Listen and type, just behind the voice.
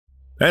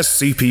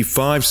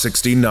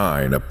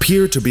SCP-569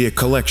 appear to be a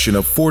collection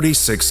of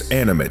 46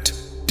 animate,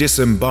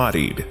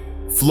 disembodied,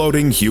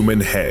 floating human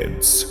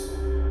heads.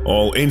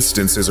 All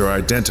instances are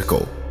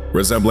identical,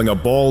 resembling a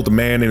bald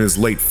man in his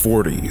late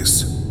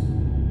 40s.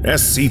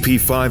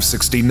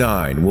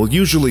 SCP-569 will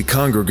usually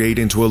congregate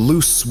into a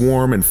loose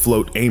swarm and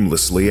float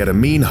aimlessly at a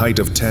mean height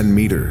of 10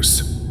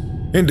 meters.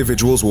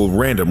 Individuals will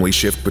randomly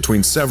shift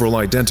between several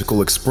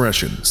identical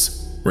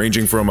expressions,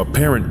 ranging from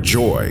apparent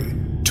joy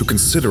to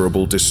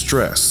considerable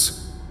distress.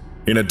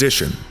 In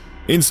addition,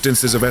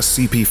 instances of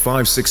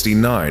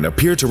SCP-569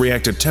 appear to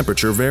react to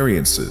temperature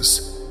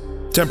variances.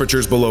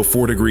 Temperatures below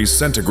 4 degrees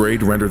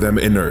centigrade render them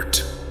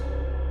inert.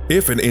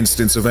 If an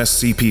instance of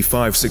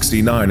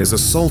SCP-569 is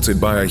assaulted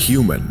by a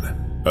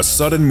human, a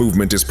sudden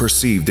movement is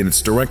perceived in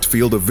its direct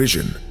field of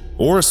vision,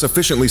 or a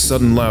sufficiently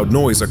sudden loud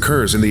noise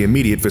occurs in the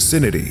immediate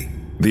vicinity,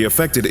 the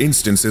affected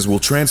instances will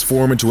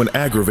transform into an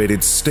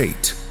aggravated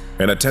state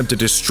and attempt to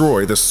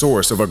destroy the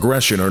source of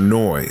aggression or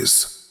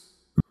noise.